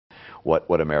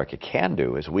what America can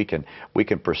do is we can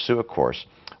pursue a course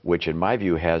which, in my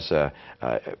view, has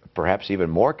perhaps even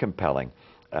more compelling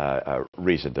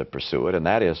reason to pursue it, and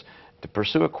that is to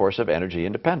pursue a course of energy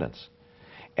independence.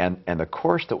 And the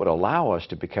course that would allow us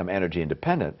to become energy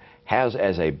independent has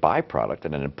as a byproduct,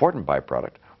 and an important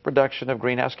byproduct, reduction of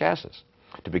greenhouse gases.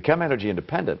 To become energy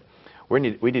independent, we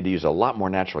need to use a lot more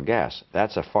natural gas.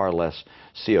 That's a far less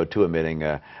CO2 emitting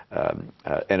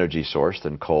energy source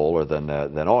than coal or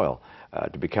than oil.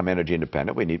 To become energy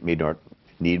independent, we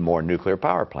need more nuclear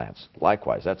power plants.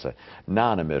 Likewise, that's a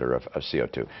non-emitter of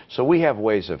CO2. So we have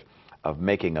ways of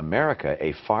making America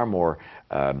a far more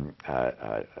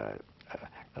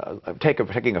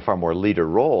taking a far more leader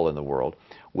role in the world,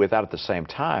 without at the same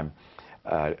time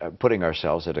putting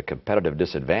ourselves at a competitive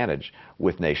disadvantage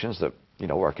with nations that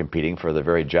are competing for the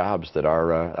very jobs that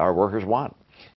our workers want.